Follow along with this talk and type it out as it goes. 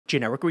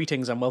Generic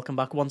greetings and welcome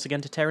back once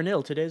again to Terra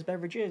Nil. Today's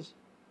beverage is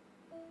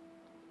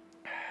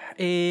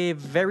a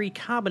very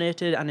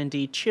carbonated and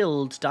indeed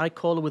chilled Diet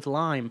Cola with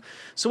lime.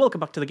 So welcome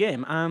back to the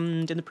game,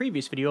 and in the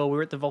previous video we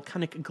were at the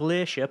volcanic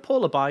glacier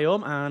polar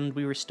biome and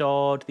we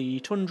restored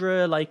the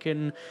tundra,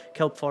 lichen,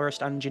 kelp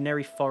forest and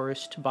generi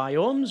forest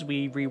biomes.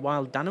 We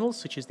rewilded animals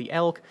such as the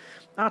elk,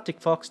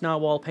 Arctic fox,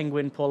 narwhal,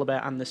 penguin, polar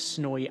bear and the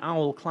snowy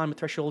owl. Climate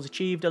thresholds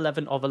achieved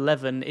 11 of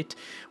 11. It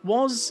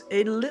was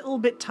a little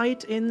bit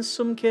tight in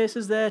some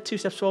cases there, 2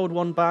 steps forward,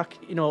 1 back,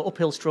 you know,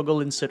 uphill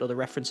struggle, insert other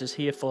references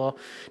here for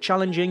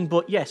challenging,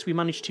 but yes, we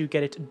managed to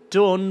get it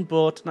done,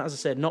 but as I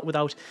said, not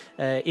without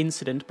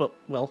incident, but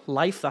well,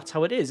 life, that's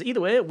how it is. Either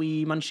way,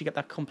 we managed to get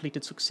that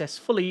completed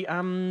successfully,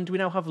 and we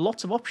now have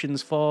lots of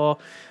options for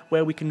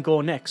where we can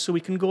go next. So we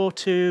can go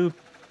to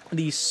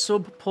the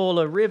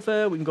subpolar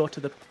river, we can go to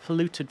the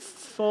polluted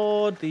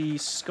ford, the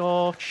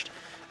scorched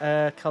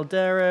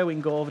caldera, we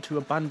can go over to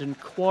abandoned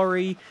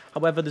quarry.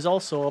 However, there's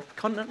also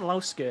continental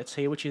outskirts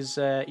here, which is,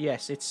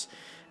 yes, it's...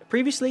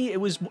 Previously, it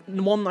was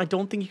one I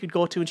don't think you could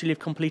go to until you've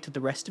completed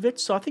the rest of it,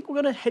 so I think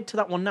we're going to head to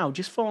that one now,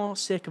 just for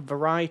sake of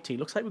variety.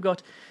 Looks like we've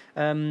got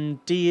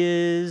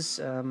deers,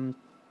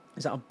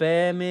 is that a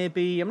bear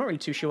maybe? I'm not really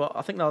too sure.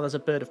 I think now there's a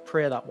bird of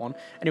prey, that one.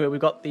 Anyway, we've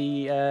got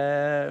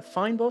the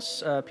fine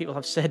bus. People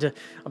have said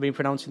I've been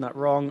pronouncing that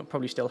wrong.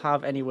 Probably still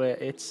have. Anyway,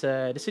 it's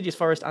deciduous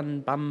forest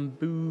and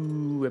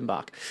bamboo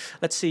embark.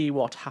 Let's see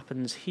what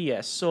happens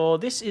here. So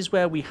this is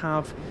where we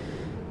have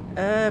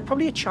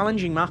probably a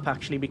challenging map,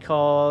 actually,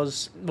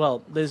 because,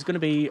 well, there's going to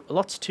be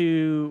lots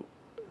to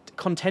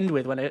contend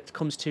with when it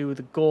comes to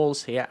the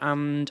goals here,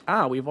 and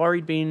we've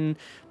already been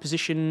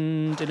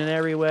positioned in an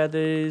area where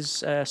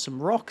there's some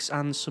rocks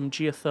and some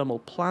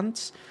geothermal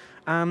plants,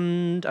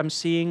 and I'm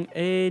seeing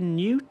a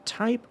new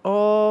type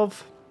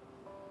of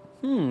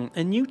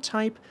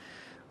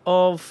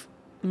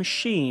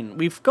machine.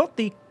 We've got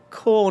the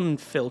cone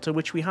filter,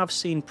 which we have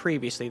seen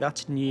previously.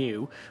 That's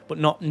new, but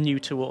not new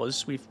to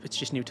us. It's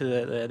just new to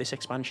this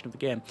expansion of the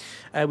game.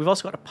 We've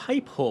also got a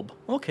pipe hub.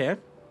 Okay.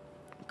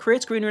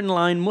 Creates greenery in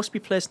line, must be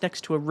placed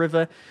next to a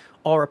river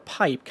or a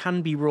pipe,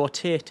 can be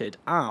rotated.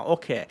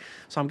 Okay.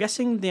 So I'm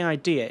guessing the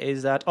idea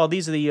is that,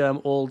 these are the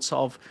old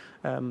sort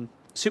of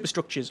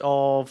superstructures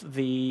of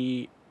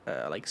the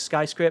like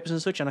skyscrapers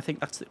and such, and I think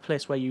that's the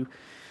place where you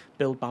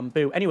build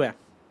bamboo. Anyway,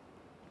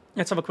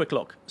 let's have a quick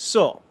look.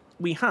 So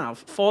we have,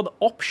 for the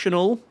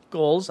optional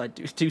goals, I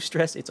do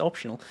stress it's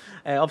optional,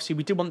 obviously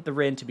we do want the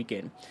rain to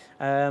begin.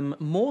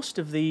 Most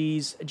of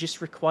these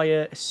just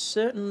require a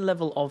certain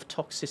level of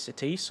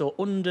toxicity, so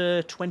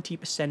under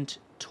 20%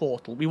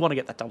 total. We want to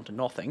get that down to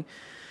nothing.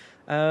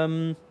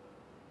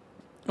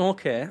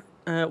 Okay,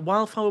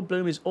 wildflower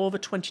bloom is over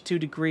 22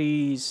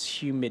 degrees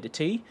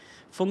humidity.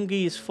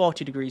 Fungi is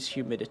 40 degrees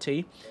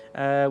humidity.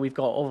 We've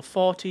got over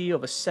 40,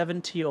 over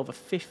 70, over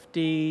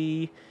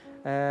 50...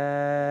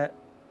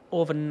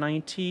 over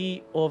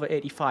 90, over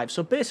 85.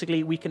 So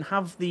basically, we can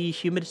have the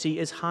humidity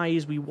as high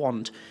as we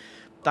want.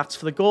 That's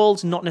for the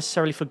goals, not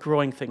necessarily for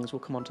growing things. We'll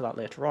come on to that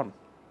later on.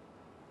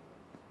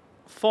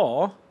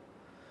 For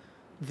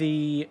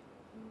the...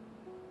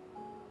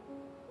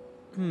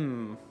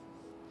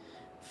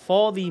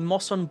 For the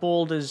moss on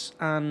boulders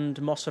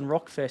and moss on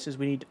rock faces,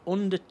 we need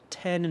under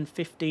 10 and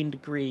 15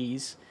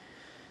 degrees.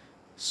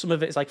 Some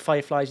of it is like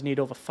fireflies, you need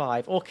over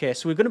 5. Okay,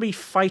 so we're going to be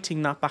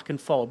fighting that back and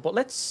forward. But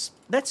let's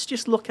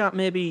just look at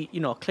maybe,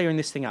 you know, clearing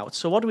this thing out.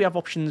 So what do we have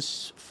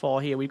options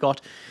for here? We've got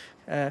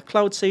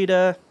cloud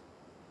seeder,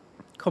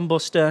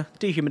 combuster,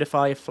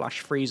 dehumidifier,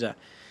 flash freezer.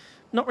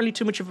 Not really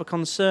too much of a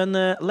concern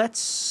there.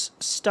 Let's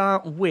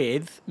start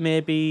with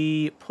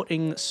maybe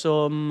putting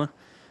some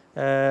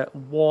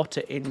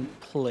water in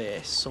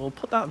place. So we'll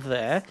put that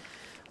there.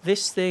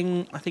 This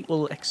thing, I think,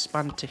 will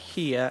expand to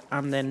here,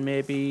 and then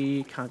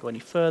maybe can't go any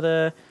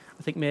further.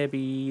 I think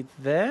maybe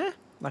there.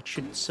 That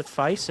should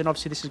suffice. And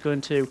obviously this is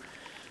going to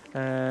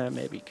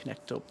maybe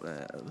connect up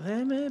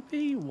there,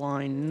 maybe.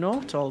 Why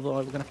not? Although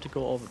we're going to have to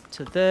go over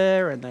to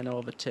there, and then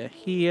over to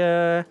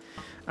here.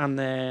 And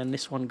then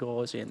this one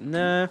goes in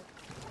there.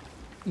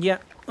 Yeah,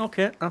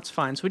 okay, that's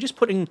fine. So we're just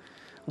putting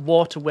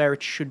water where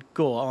it should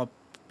go.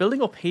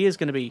 Building up here is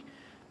going to be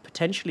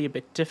potentially a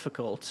bit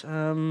difficult.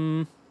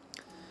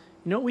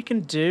 You know what we can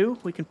do?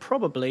 We can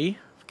probably...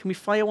 Can we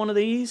fire one of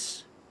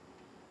these?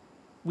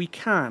 We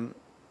can.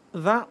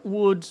 That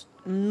would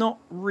not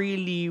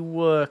really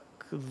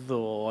work,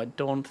 though, I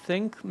don't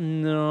think.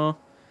 No.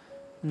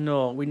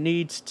 No, we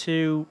need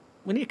to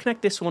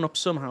connect this one up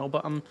somehow,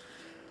 but I'm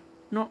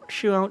not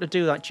sure how to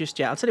do that just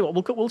yet. I'll tell you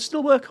what, we'll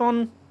still work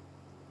on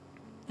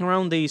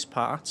around these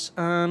parts,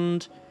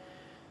 and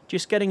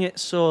just getting it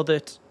so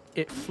that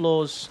it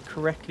flows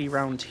correctly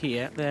round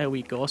here. There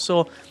we go.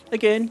 So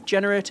again,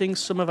 generating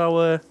some of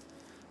our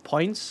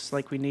points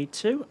like we need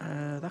to.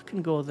 That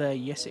can go there.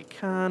 Yes, it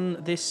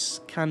can. This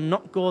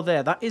cannot go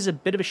there. That is a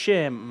bit of a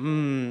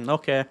shame.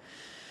 Okay.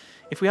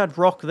 If we had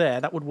rock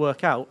there, that would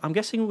work out. I'm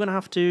guessing we're going to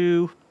have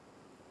to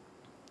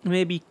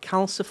maybe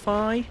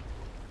calcify.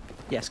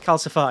 Yes,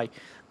 calcify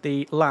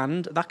the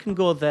land. That can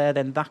go there,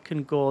 then that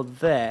can go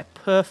there.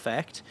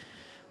 Perfect.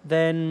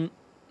 then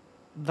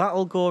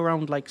that'll go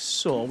around like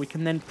so. We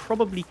can then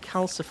probably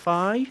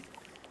calcify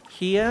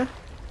here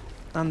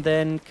and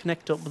then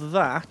connect up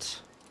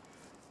that,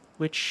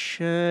 which,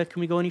 can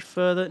we go any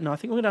further? No, I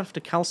think we're going to have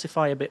to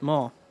calcify a bit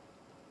more.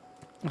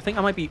 I think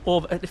I might be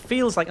over... It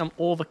feels like I'm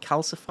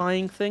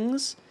over-calcifying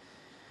things.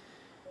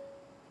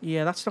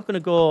 Yeah, that's not going to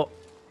go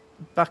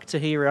back to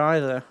here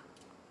either,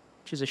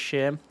 which is a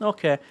shame.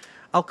 Okay,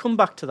 I'll come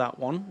back to that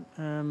one.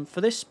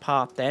 For this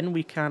part then,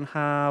 we can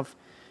have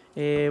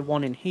a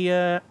one in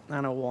here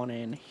and a one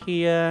in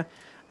here.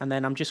 And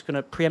then I'm just going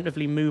to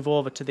preemptively move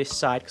over to this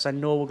side because I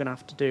know we're going to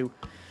have to do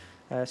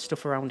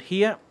stuff around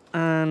here.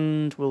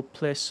 And we'll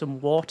place some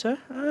water.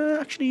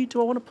 Actually,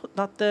 do I want to put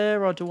that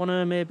there, or do I want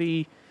to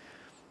maybe...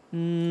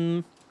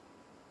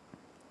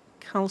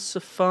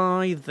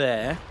 calcify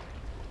there,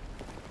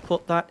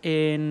 put that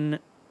in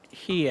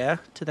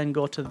here to then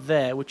go to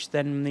there, which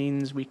then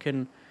means we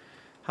can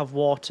have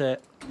water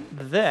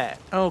there.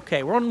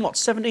 Okay, we're on what,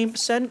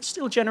 17%?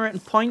 Still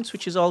generating points,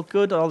 which is all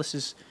good. All this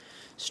is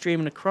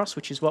streaming across,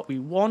 which is what we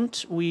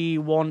want. We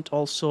want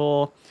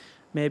also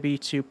maybe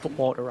to put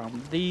water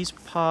around these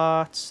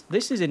parts.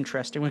 This is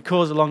interesting when it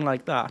goes along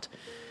like that.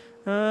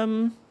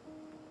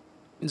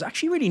 There's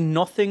actually really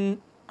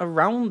nothing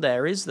around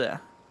there, is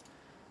there?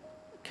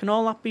 Can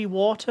all that be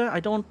water? I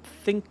don't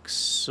think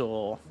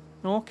so.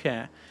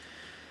 Okay.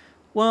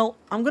 Well,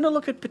 I'm going to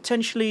look at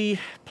potentially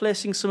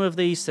placing some of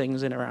these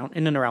things in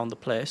and around the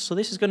place. So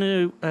this is going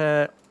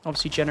to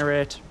obviously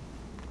generate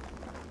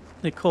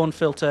the corn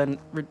filter, and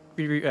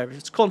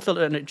it's corn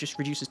filter, and it just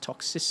reduces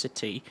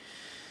toxicity.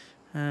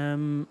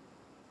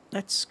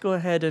 Let's go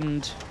ahead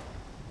and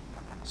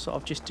sort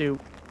of just do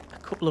a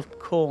couple of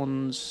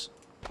corns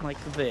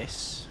like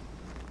this.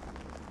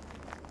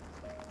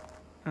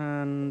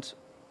 And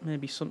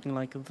maybe something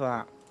like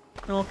that.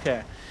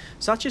 Okay,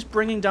 so that's just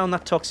bringing down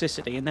that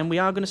toxicity, and then we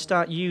are going to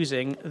start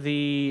using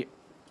the...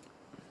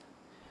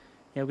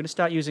 Yeah, we're going to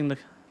start using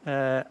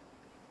the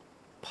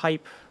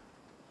pipe...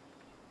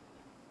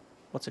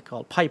 What's it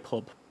called? Pipe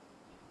hub.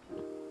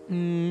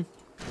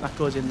 That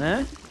goes in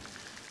there.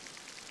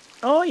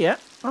 Oh yeah,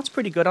 that's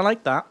pretty good. I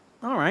like that.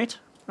 Alright,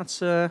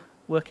 that's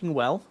working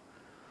well.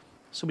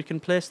 So we can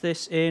place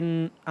this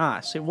in...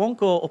 so it won't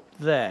go up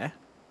there.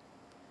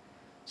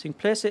 So you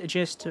can place it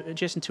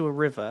adjacent to a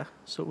river.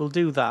 So it will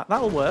do that.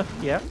 That'll work,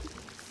 yeah.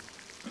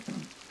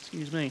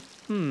 Excuse me.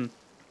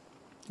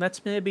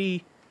 Let's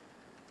maybe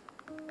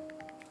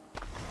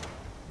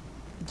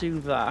do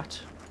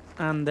that.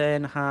 And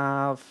then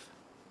have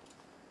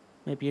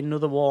maybe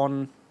another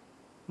one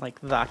like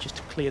that, just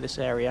to clear this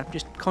area. I'm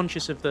just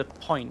conscious of the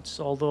points,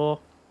 although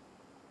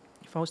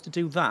if I was to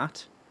do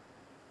that,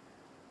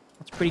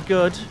 that's pretty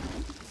good.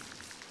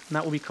 And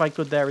that will be quite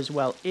good there as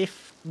well.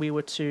 If we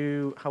were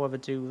to, however,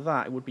 do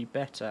that, it would be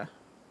better,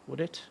 would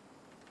it?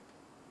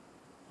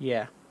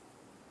 Yeah.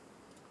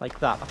 Like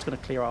that. That's going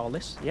to clear all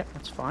this. Yep,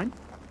 that's fine.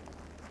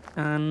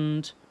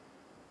 And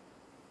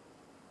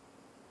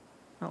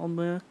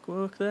that'll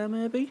work there,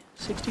 maybe?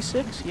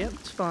 66? Yep,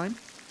 it's fine.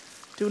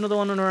 Do another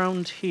one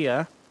around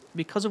here.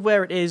 Because of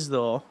where it is,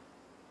 though...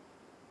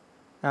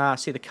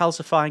 see, the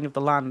calcifying of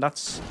the land,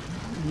 that's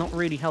not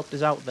really helped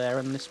us out there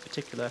in this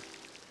particular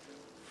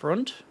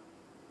front.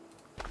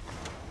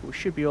 We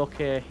should be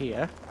okay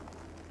here.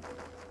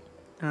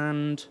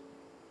 And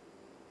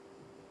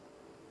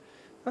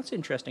that's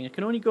interesting. It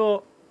can only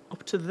go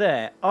up to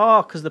there.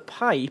 Oh, because the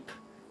pipe...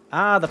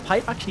 the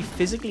pipe actually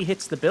physically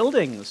hits the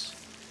buildings.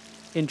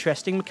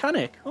 Interesting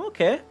mechanic.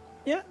 Okay.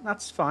 Yeah,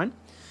 that's fine.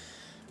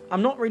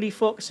 I'm not really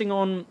focusing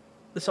on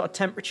the sort of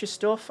temperature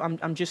stuff.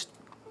 I'm just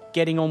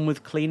getting on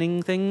with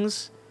cleaning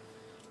things.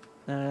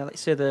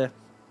 Let's say the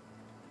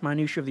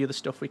minutiae of the other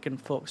stuff we can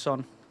focus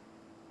on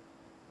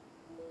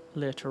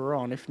later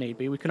on if need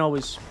be. We can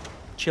always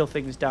chill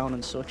things down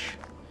and such.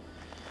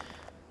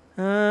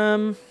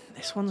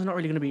 This one's not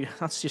really going to be...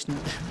 That's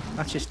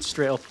just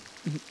straight up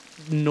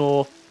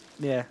no...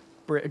 Yeah,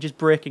 just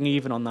breaking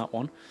even on that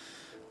one.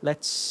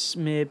 Let's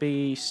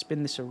maybe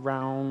spin this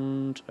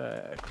around,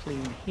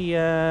 clean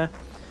here.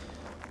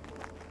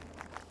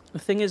 The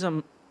thing is,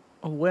 I'm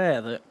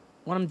aware that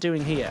what I'm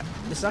doing here,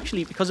 this is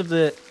actually, because of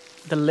the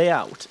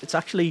layout, it's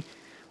actually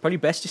probably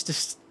best just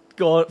to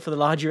go for the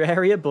larger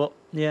area, but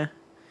yeah,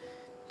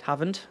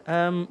 haven't.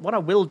 What I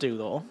will do,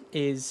 though,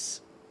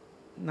 is,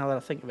 now that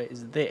I think of it,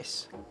 is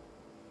this.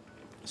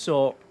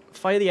 So,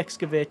 fire the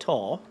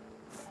excavator,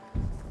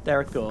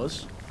 there it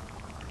goes,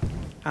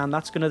 and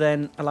that's going to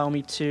then allow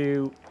me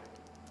to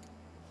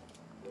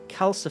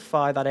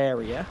calcify that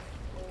area,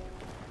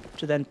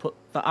 to then put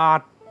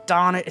the...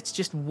 darn it, it's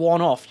just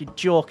one off. You're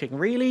joking.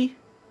 Really?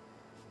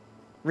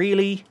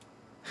 Really?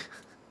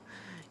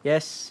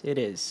 Yes, it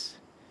is.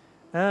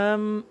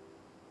 I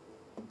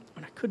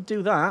could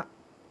do that.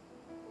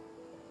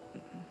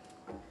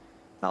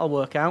 That'll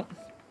work out.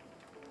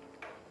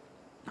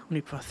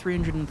 Only for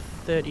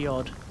 330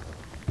 odd.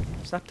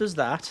 So that does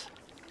that.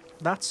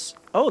 That's...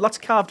 Oh, that's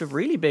carved a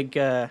really big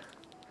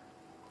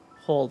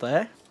hole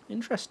there.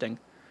 Interesting.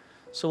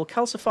 So we'll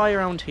calcify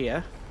around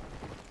here,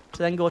 to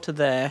then go to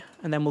there,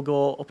 and then we'll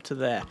go up to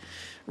there.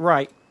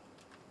 Right.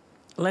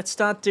 Let's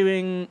start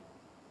doing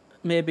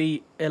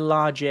maybe a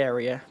large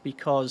area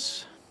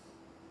because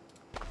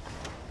I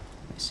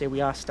say we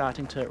are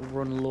starting to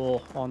run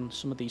low on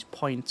some of these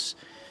points.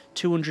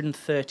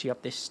 230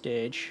 at this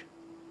stage.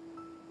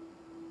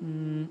 I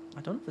don't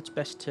know if it's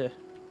best to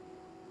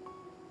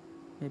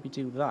maybe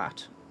do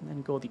that and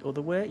then go the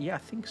other way. Yeah, I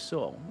think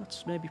so.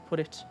 Let's maybe put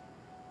it...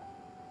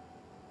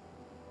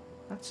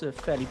 That's a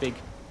fairly big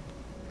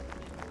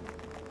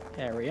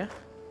area.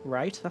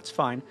 Right, that's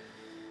fine.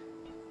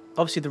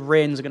 Obviously the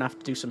rains are going to have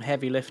to do some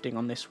heavy lifting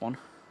on this one.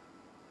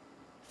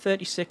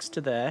 36 to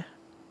there.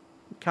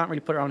 We can't really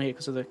put it on here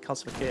because of the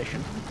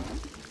calcification.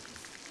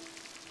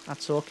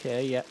 That's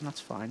okay, yeah, that's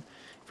fine.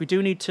 If we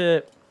do need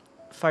to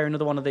fire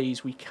another one of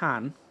these, we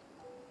can.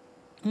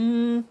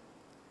 And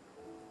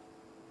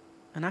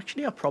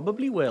actually I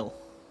probably will.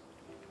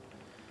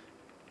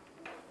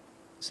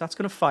 So that's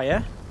going to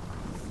fire.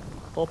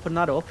 Open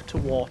that up to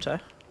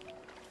water.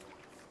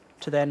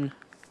 To then...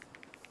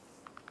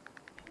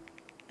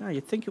 Ah,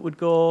 you'd think it would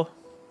go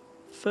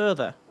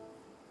further.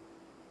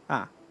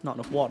 Ah, not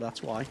enough water,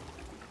 that's why.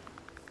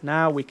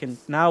 Now we can...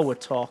 Now we're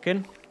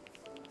talking.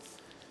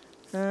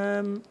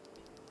 If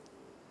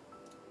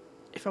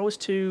I was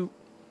to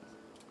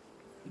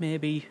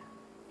maybe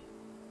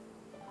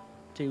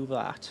do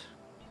that,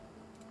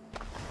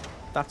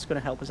 that's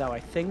going to help us out, I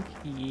think.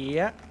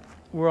 Yeah,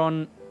 we're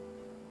on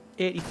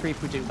 83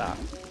 if we do that.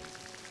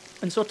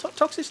 And so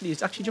toxicity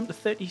has actually jumped to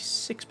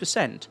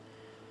 36%.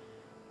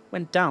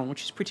 Went down,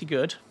 which is pretty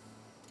good.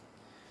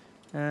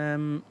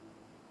 Yeah,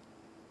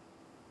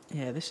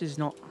 this is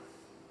not...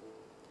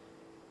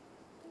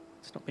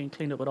 It's not being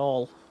cleaned up at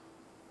all.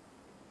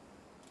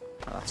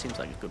 Oh, that seems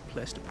like a good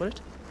place to put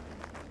it.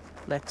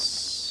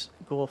 Let's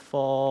go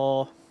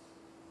for...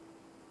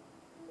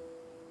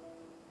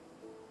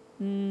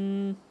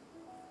 that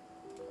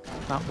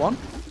one.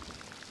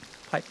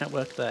 Pipe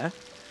network there.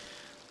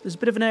 There's a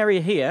bit of an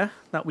area here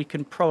that we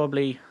can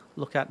probably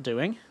look at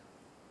doing.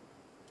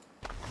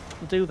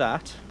 We'll do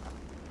that.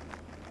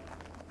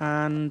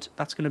 And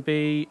that's going to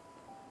be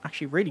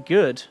actually really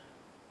good.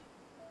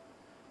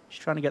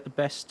 Just trying to get the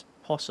best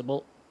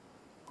possible.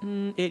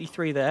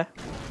 83 there.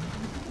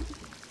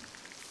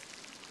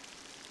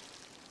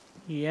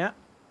 Yeah.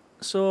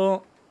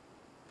 So,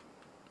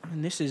 I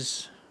mean, this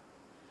is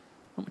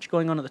not much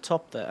going on at the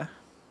top there.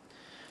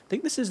 I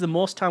think this is the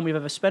most time we've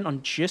ever spent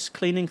on just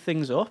cleaning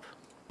things up.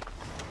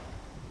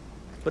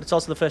 But it's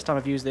also the first time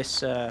I've used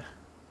this, I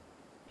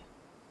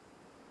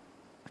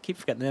keep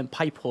forgetting the name,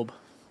 pipe hub.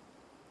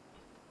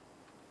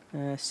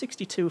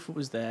 62 if it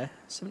was there,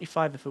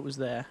 75 if it was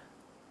there.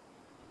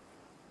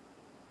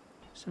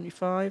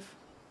 75.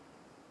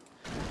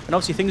 And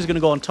obviously things are going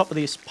to go on top of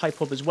this pipe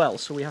hub as well,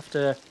 so we have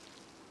to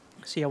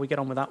see how we get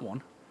on with that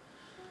one.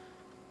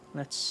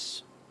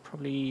 Let's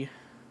probably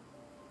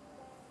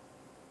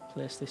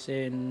place this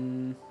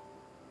in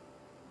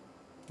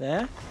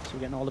there, so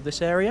we're getting all of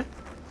this area.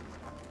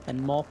 And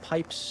more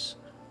pipes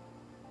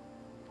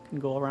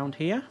can go around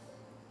here.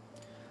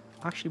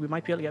 Actually, we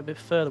might be able to get a bit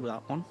further with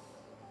that one.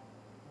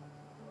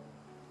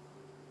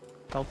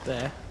 About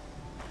there.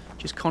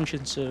 Just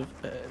conscious of,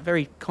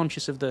 very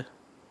conscious of the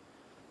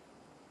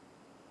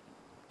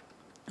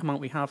amount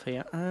we have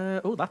here.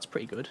 Oh, that's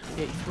pretty good.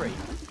 83.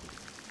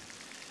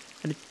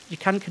 And you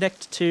can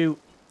connect to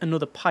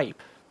another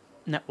pipe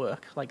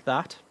network like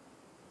that.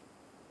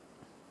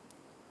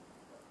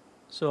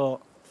 So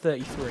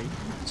 33.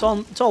 It's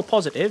all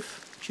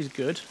positive, which is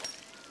good.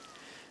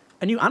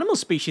 A new animal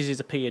species has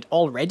appeared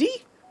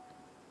already?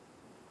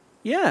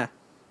 Yeah.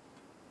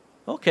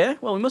 Okay,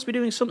 well, we must be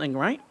doing something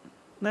right.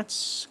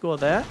 Let's go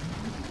there.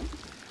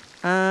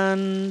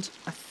 And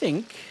I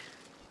think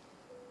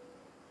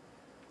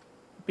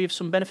it'd be of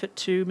some benefit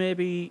to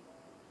maybe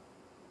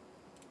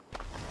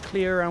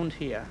clear around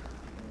here.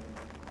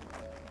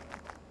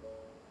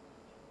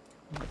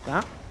 Like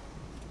that.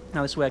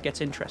 Now this is where it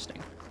gets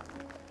interesting.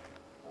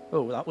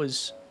 Oh, that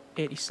was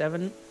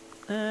 87.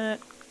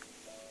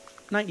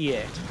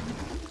 98.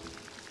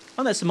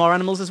 Oh, there's some more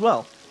animals as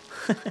well.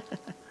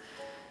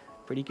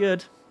 Pretty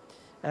good.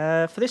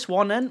 For this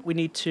one, then, we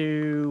need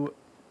to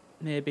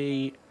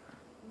maybe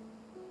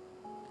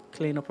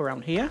clean up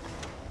around here.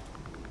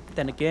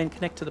 Then again,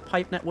 connect to the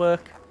pipe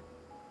network.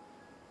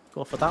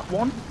 Go for that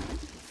one.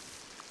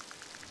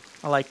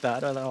 I like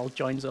that. It all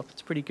joins up.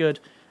 It's pretty good.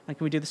 And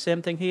can we do the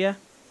same thing here?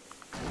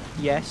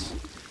 Yes.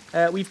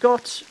 We've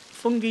got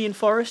fungi in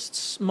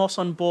forests, moss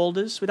on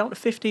boulders. We're down to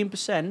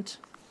 15%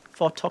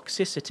 for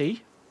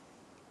toxicity.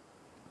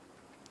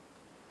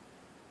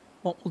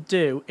 What we'll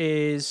do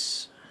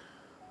is,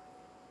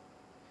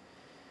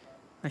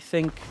 I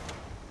think,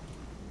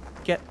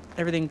 get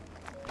everything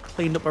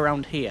cleaned up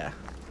around here.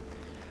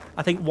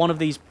 I think one of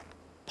these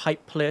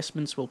pipe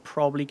placements will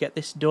probably get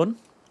this done.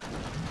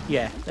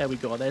 Yeah, there we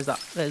go. There's that.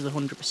 There's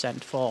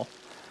 100% for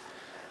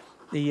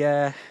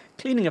the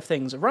cleaning of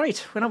things.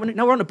 Right, now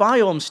we're on to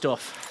biome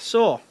stuff.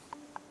 So,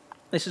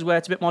 this is where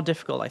it's a bit more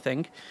difficult, I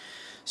think.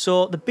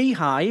 So, the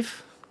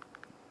beehive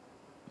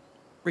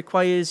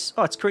requires...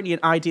 Oh, it's currently an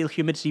ideal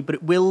humidity, but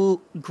it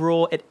will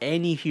grow at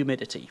any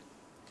humidity.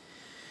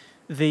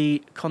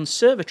 The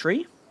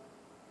conservatory,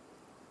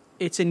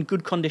 it's in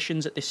good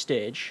conditions at this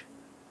stage.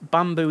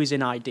 Bamboo is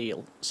in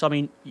ideal. So, I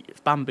mean,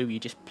 bamboo you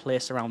just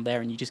place around there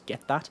and you just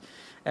get that.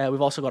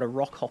 We've also got a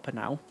rock hopper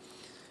now.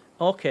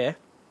 Okay.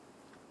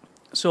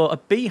 So, a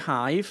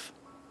beehive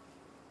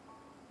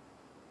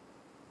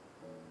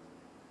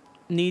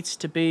needs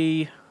to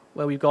be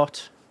where we've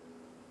got...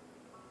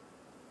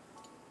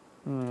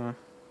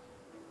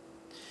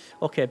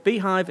 Okay,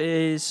 beehive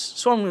is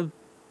swarm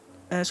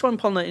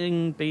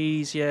pollinating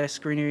bees. Yes,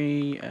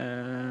 greenery.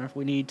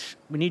 We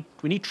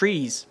need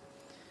trees.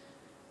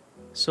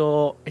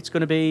 So it's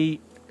gonna be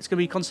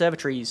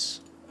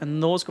conservatories,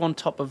 and those go on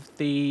top of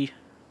the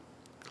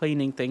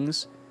cleaning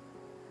things.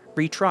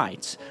 Retry.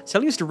 It's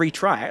telling us to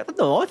retry. I don't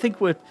know. I think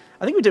we're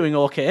doing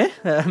okay.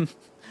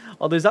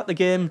 Or is that the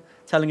game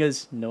telling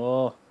us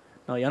no,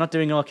 you're not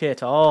doing okay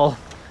at all.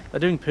 You're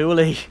doing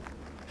poorly.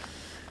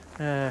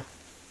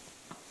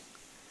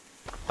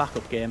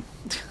 Backup game.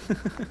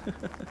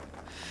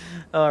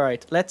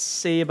 Alright, let's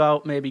see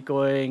about maybe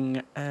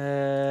going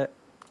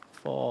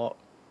for...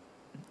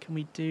 Can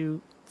we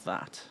do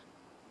that?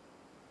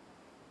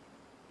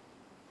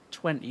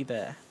 20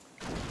 there.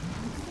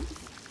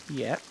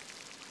 Yeah.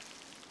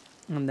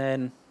 And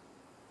then...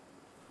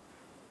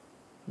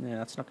 Yeah,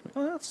 that's not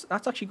gonna... Oh,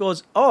 that actually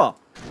goes... Oh!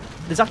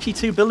 There's actually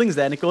 2 buildings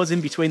there and it goes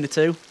in between the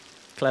 2.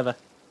 Clever.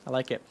 I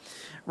like it.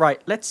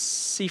 Right, let's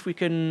see if we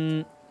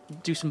can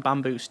do some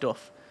bamboo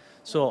stuff.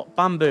 So,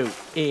 bamboo,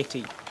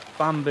 80.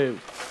 Bamboo.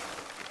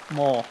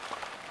 More.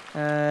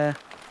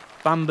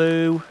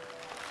 Bamboo.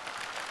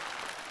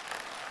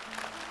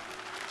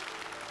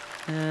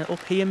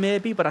 Up here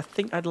maybe, but I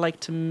think I'd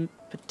like to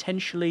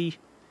potentially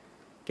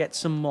get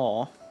some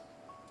more.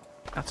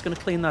 That's going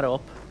to clean that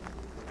up.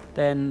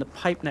 Then the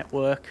pipe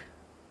network.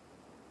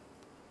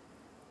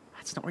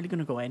 It's not really going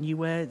to go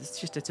anywhere.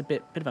 It's a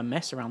bit of a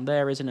mess around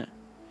there, isn't it?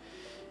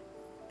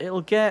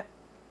 It'll get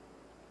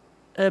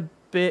a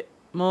bit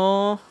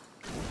more.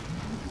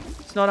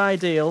 It's not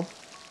ideal,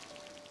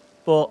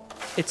 but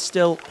it's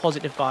still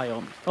positive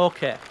biome.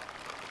 Okay.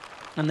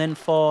 And then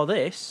for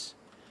this,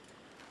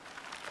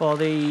 for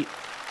the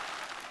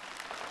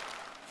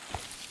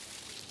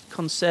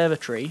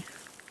conservatory,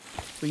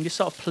 we can just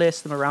sort of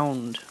place them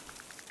around.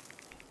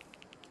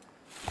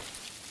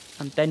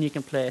 And then you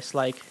can place,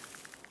 like,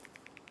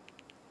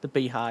 the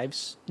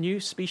beehives. New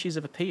species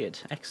have appeared.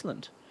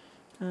 Excellent.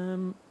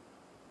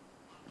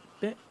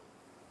 Bit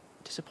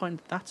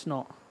disappointed that's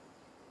not...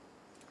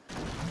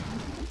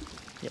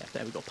 Yeah,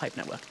 there we go, pipe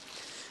network.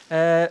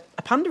 A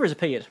panda has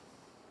appeared.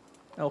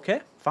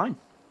 Okay, fine.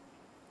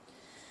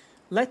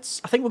 I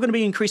think we're going to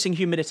be increasing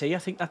humidity. I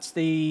think that's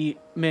the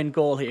main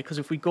goal here, because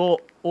if we go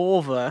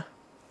over...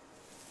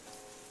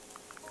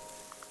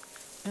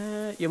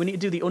 yeah, we need to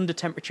do the under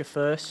temperature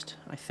first,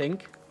 I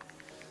think.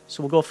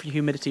 So we'll go for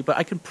humidity, but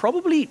I can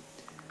probably...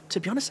 To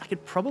be honest, I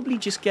could probably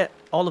just get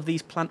all of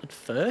these planted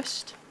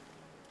first.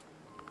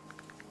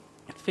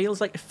 It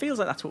feels like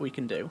that's what we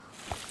can do.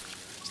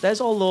 So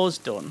there's all those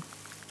done.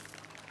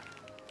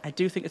 I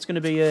do think it's going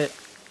to be a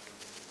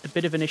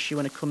bit of an issue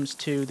when it comes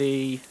to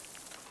the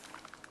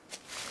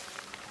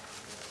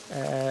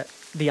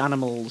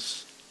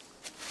animals,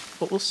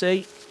 but we'll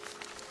see.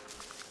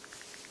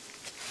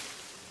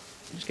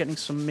 I'm just getting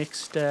some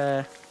mixed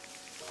areas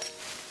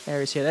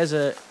here. There's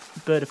a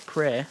bird of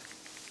prey,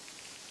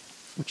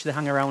 which they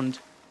hang around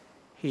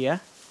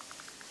here.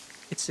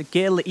 It's a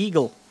gale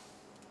eagle,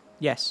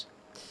 yes,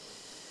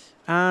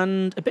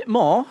 and a bit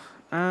more,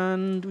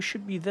 and we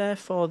should be there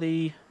for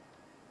the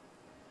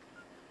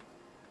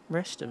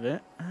rest of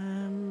it.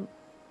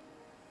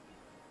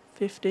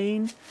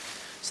 15.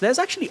 So there's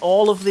actually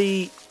all of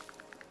the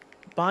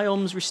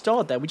biomes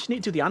restored there. We just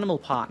need to do the animal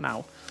part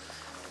now.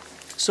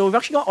 So we've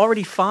actually got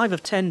already 5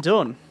 of 10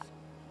 done,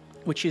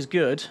 which is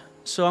good.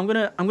 So I'm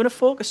gonna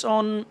focus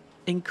on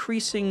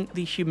increasing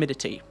the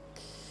humidity.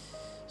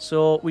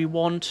 So we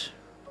want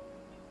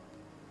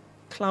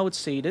cloud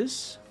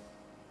seeders,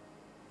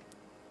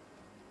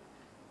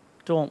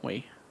 don't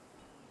we?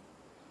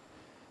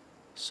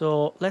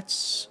 So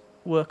let's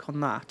work on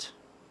that.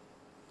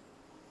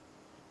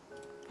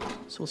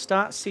 So we'll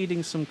start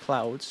seeding some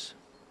clouds.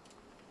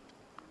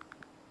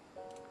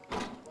 How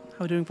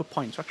are we doing for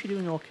points? We're actually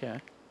doing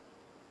okay.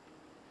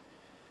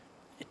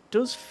 It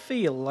does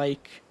feel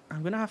like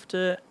I'm going to have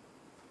to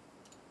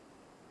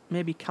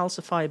maybe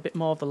calcify a bit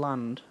more of the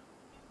land.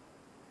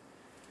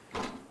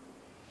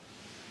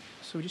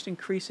 So we're just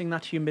increasing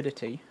that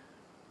humidity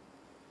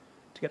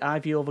to get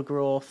ivy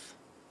overgrowth.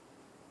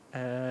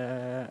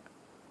 And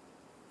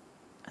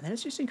then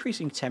it's just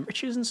increasing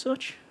temperatures and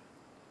such.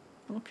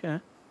 Okay.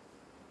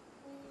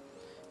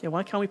 Yeah,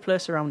 why can't we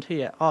place around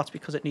here? Oh, it's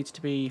because it needs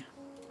to be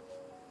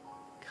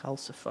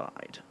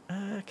calcified.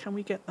 Can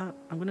we get that?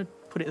 I'm going to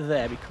put it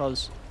there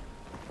because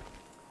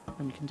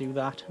then we can do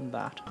that and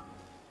that.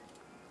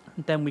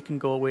 And then we can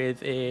go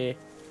with a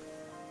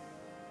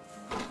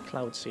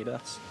cloud seeder.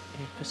 That's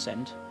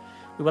 8%.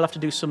 We will have to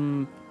do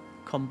some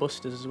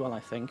combustors as well, I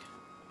think.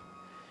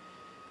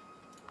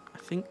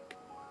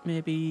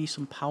 maybe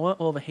some power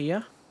over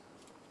here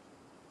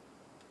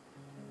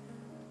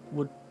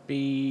would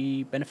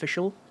be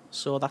beneficial.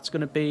 So that's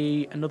going to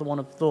be another one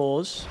of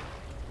those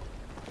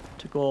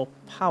to go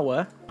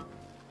power,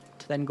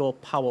 to then go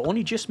power.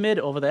 Only just made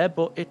it over there,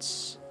 but it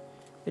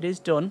is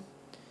done.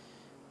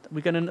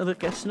 We're going to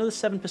get another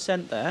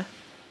 7% there.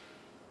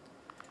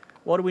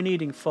 What are we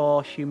needing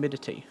for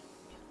humidity?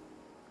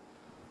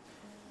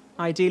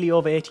 Ideally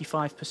over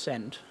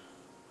 85%.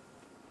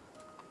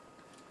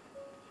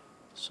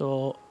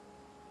 So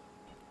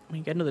we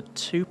can get another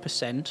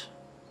 2%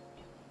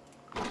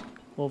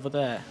 over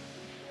there.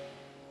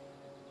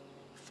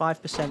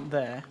 5%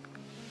 there.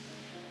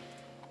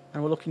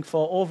 And we're looking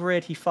for over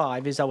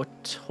 85 is our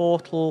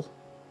total,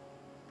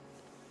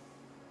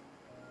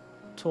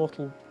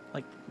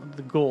 like,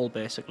 the goal,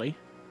 basically.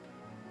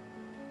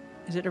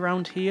 Is it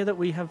around here that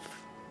we have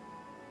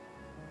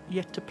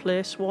yet to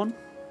place one?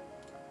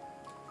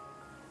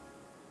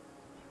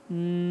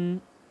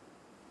 I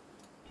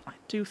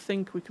do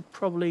think we could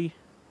probably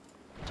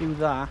do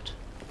that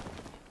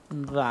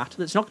and that.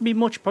 It's not going to be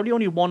much, probably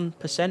only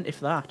 1%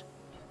 if that.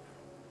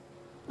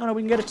 Oh no,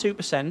 we can get a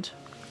 2%.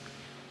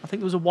 I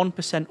think there was a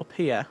 1% up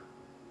here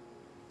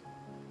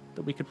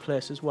that we could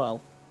place as well.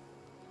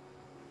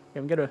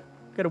 Yeah, we can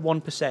get a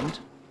 1%.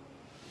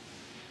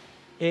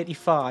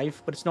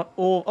 85, but it's not...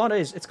 Oh, it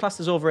is. It's classed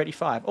as over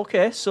 85.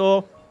 Okay,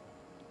 so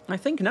I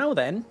think now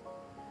then...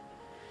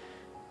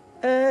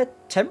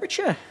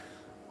 temperature.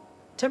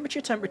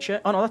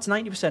 Temperature. Oh no, that's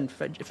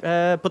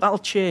 90%. But that'll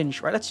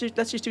change. Right, let's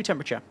just do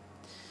temperature.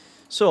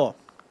 So,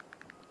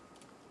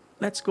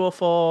 let's go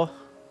for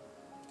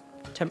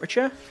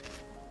temperature.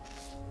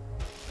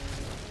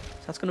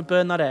 So that's going to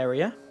burn that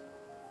area.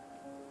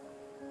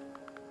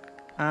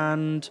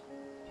 And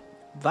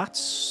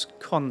that's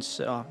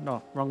oh,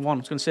 no, wrong one.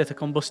 I was going to say the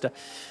combustor.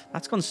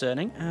 That's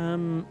concerning.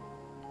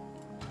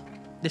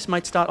 This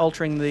might start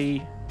altering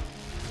the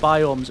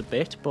biomes a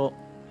bit, but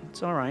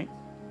it's alright.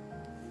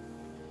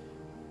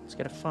 Let's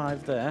get a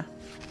 5 there.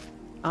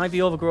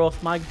 Ivy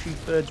overgrowth, migratory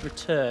birds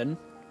return.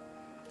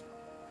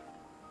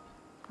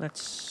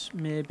 Let's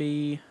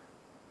maybe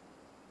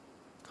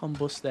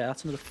combust there.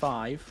 That's another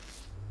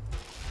 5.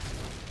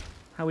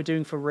 How are we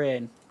doing for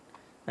rain?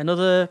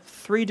 Another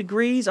 3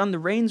 degrees and the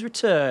rains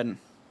return.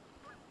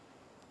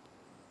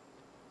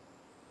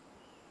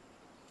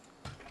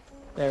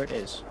 There it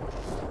is.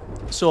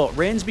 So,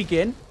 rains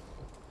begin.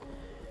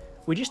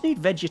 We just need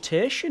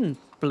vegetation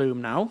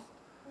bloom now.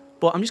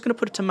 But I'm just going to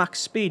put it to max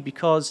speed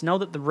because now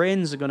that the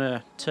rains are going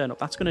to turn up,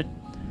 that's going to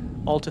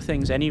alter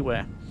things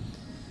anyway.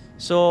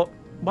 So,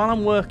 while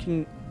I'm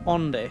working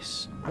on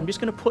this, I'm just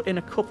going to put in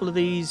a couple of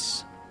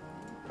these...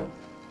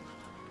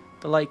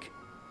 like...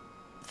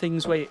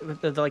 things where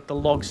they're like the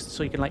logs,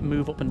 so you can like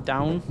move up and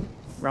down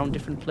around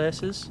different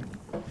places.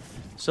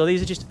 So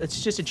these are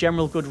it's just a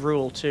general good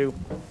rule to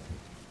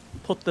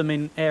put them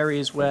in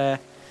areas where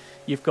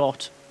you've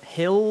got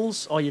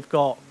hills or you've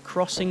got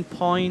crossing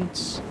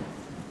points,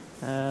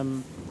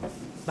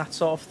 that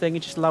sort of thing.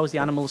 It just allows the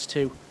animals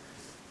to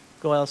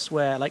go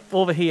elsewhere. Like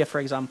over here,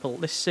 for example,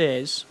 this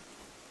says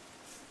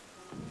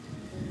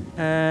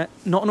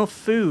not enough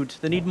food,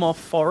 they need more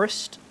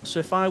forest. So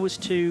if I was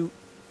to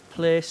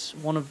place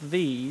one of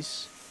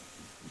these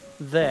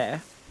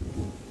there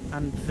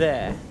and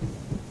there,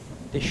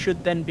 they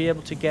should then be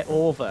able to get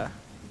over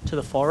to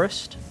the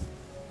forest.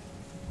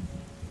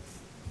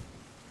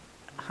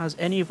 Has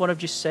any of what I've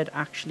just said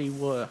actually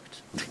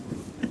worked?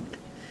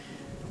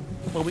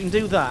 Well, we can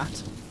do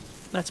that.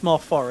 That's more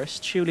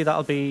forest. Surely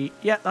that'll be...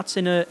 yeah, that's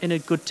in a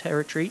good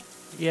territory.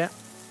 Yeah.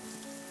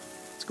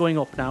 It's going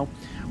up now.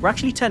 We're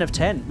actually 10 of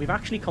 10. We've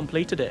actually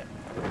completed it.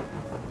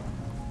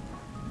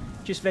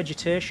 Just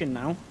vegetation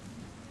now.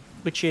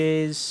 Which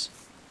is,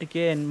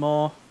 again,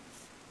 more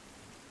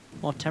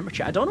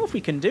temperature. I don't know if we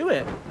can do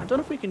it. I don't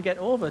know if we can get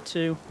over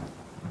to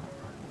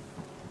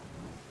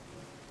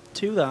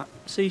that.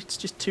 See, it's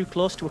just too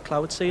close to a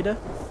cloud seeder.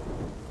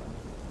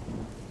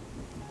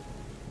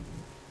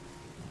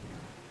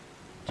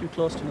 Too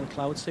close to another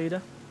cloud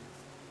seeder.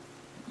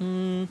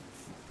 I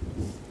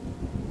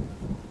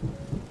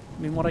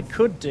mean, what I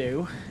could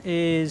do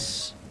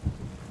is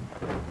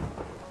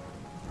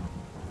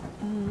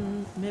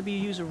maybe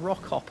use a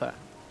rock hopper.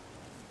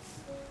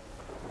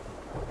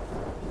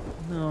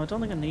 No, I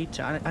don't think I need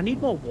to. I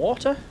need more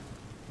water.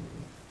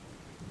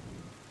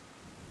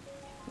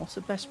 What's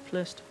the best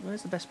place to...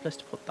 where's the best place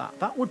to put that?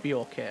 That would be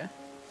okay.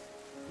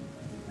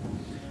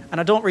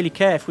 And I don't really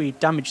care if we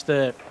damage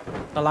the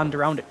land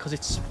around it, because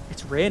it's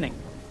raining.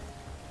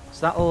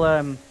 So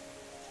that'll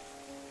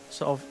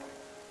sort of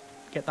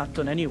get that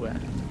done anyway.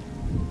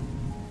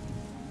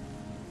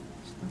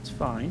 So that's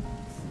fine.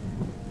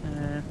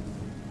 Yeah,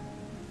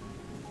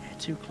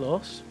 too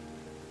close.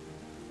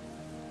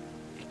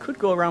 It could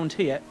go around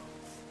here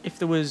if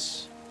there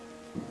was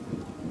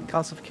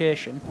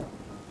calcification.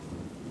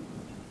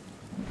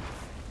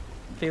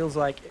 Feels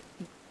like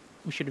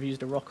we should have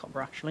used a rock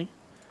hopper, actually.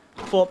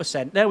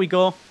 4%. There we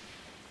go.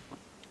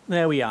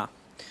 There we are.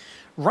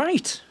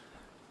 Right.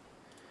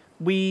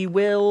 we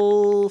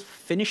will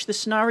finish the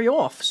scenario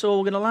off. So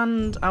we're going to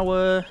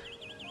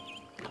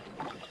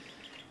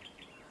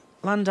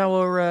land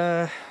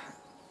our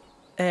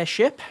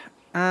airship,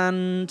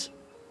 and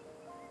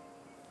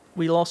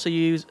we'll also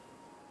use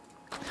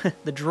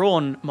the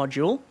drone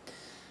module,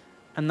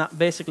 and that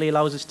basically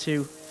allows us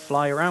to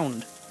fly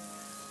around.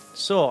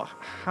 So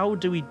how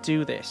do we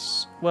do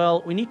this?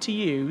 Well, we need to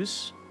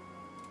use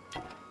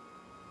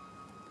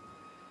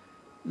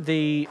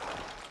the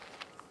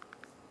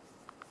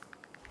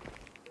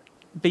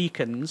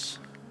beacons,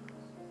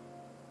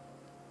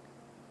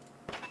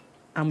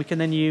 and we can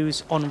then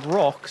use on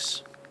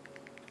rocks.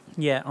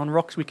 Yeah, on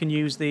rocks we can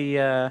use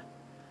the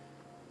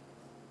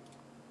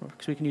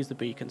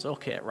beacons.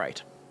 Okay,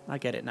 right, I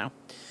get it now.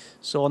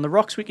 So on the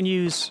rocks we can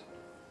use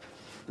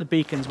the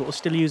beacons, but we'll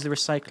still use the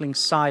recycling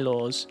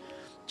silos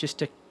just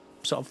to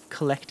sort of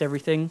collect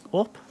everything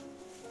up.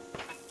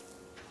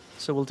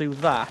 So we'll do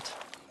that,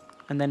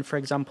 and then for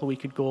example we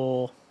could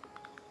go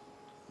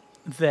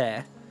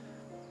there.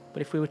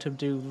 But if we were to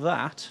do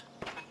that,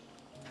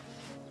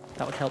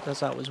 that would help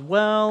us out as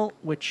well,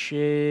 which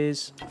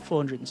is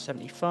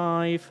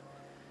 475.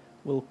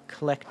 We'll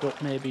collect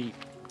up maybe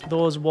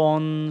those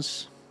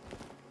ones.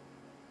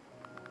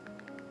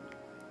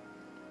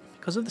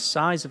 Because of the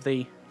size of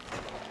the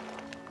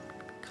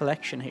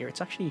collection here, it's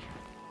actually...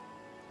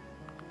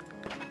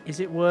 Is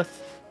it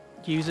worth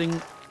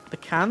using the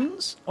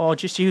cans or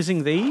just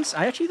using these?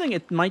 I actually think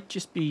it might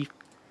just be...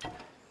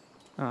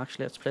 Oh,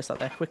 actually, let's place that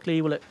there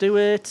quickly. Will it do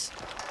it?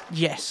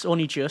 Yes,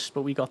 only just,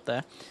 but we got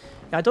there.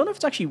 I don't know if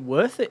it's actually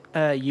worth it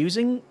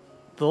using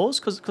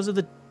those because of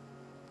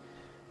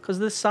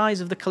the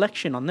size of the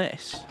collection on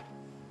this.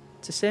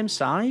 It's the same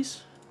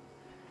size.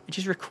 It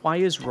just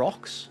requires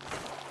rocks,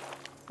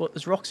 but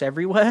there's rocks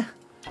everywhere.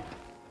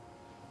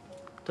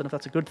 Don't know if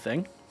that's a good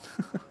thing.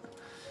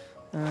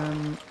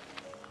 I'm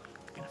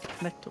gonna have to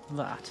connect up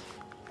that.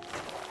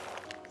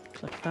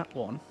 Collect that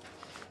one,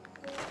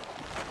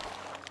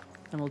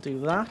 and we'll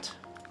do that.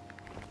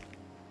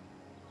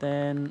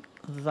 Then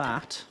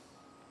that.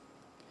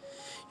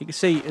 You can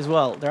see as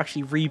well, they're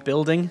actually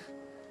rebuilding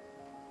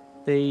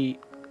the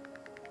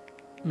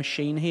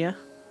machine here.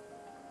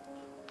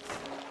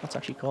 What's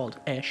actually called?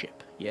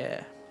 Airship.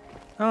 Yeah.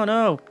 Oh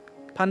no!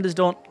 Pandas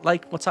don't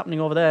like what's happening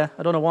over there.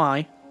 I don't know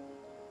why.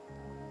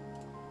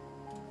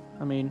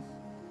 I mean,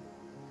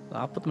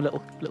 I'll put them a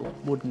little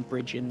wooden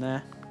bridge in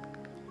there.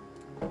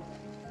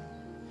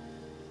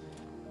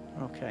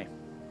 Okay.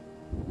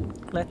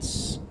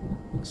 Let's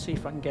see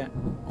if I can get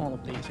all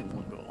of these in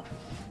one go.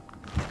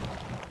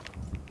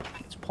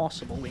 It's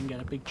possible we can get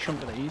a big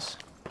chunk of these.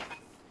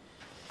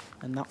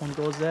 And that one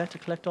goes there to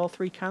collect all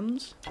 3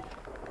 cans.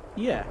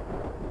 Yeah.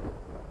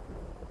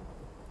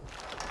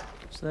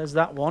 So there's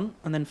that one.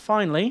 And then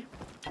finally,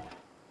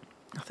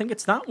 I think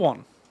it's that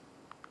one.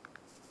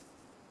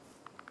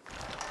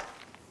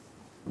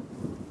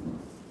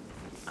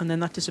 And then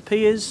that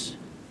disappears.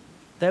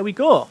 There we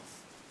go.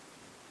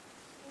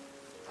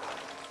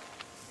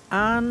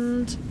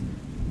 And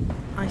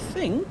I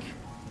think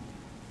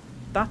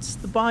that's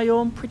the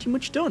biome pretty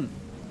much done.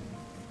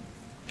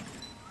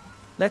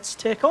 Let's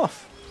take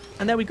off.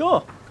 And there we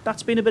go.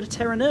 That's been a bit of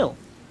Terra Nil.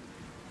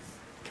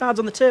 Cards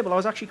on the table. I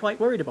was actually quite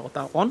worried about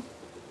that one.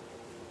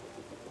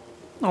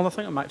 Oh, I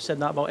think I might have said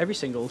that about every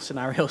single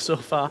scenario so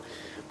far.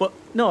 But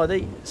no,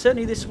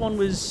 certainly this one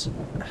was...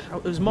 I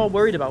was more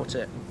worried about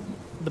it.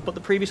 But the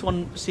previous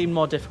one seemed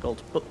more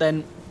difficult. But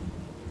then,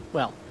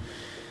 well...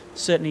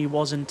 certainly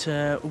wasn't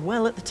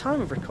well at the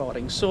time of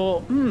recording.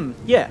 So,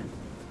 yeah,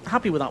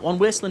 happy with that one.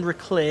 Wasteland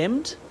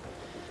Reclaimed.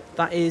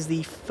 That is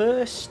the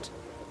first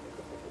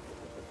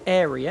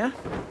area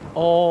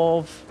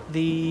of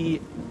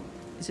the...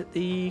 Is it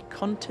the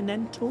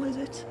Continental, is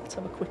it? Let's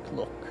have a quick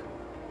look.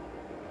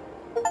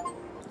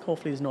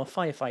 Hopefully there's no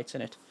firefights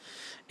in it.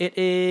 It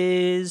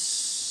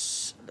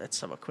is... Let's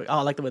have a quick... Oh,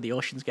 I like the way the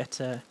oceans get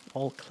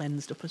all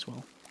cleansed up as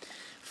well.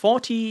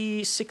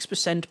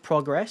 46%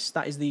 progress.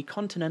 That is the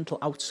continental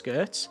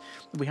outskirts.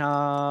 We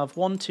have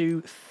 1,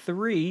 2,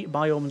 3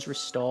 biomes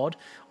restored.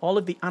 All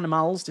of the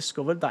animals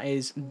discovered. That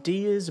is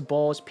deers,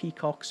 boars,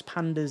 peacocks,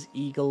 pandas,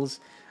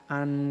 eagles,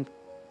 and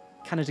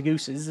Canada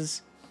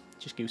gooses.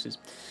 Just gooses.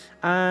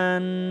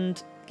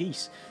 And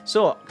geese.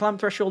 So, climb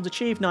thresholds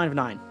achieved, 9 of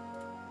 9.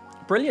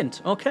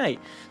 Brilliant. Okay.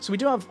 So we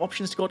do have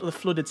options to go to the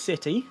flooded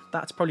city.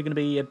 That's probably going to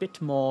be a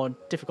bit more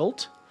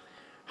difficult.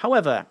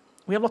 However...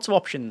 we have lots of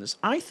options.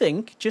 I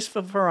think, just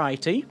for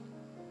variety,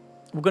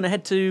 we're going to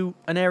head to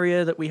an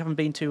area that we haven't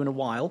been to in a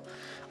while.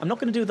 I'm not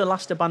going to do the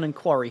last abandoned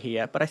quarry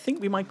here, but I think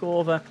we might go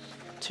over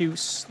to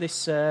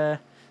this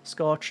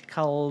scorched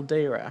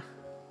caldera.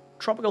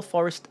 Tropical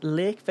forest,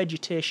 lake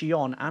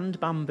vegetation, and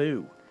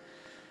bamboo.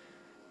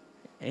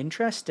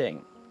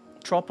 Interesting.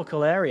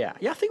 Tropical area.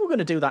 Yeah, I think we're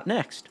going to do that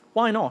next.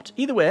 Why not?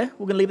 Either way,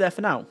 we're going to leave there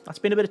for now. That's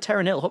been a bit of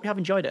Terra Nil. Hope you have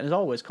enjoyed it. And as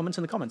always, comments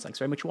in the comments. Thanks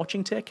very much for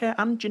watching. Take care,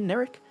 and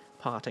generic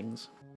partings.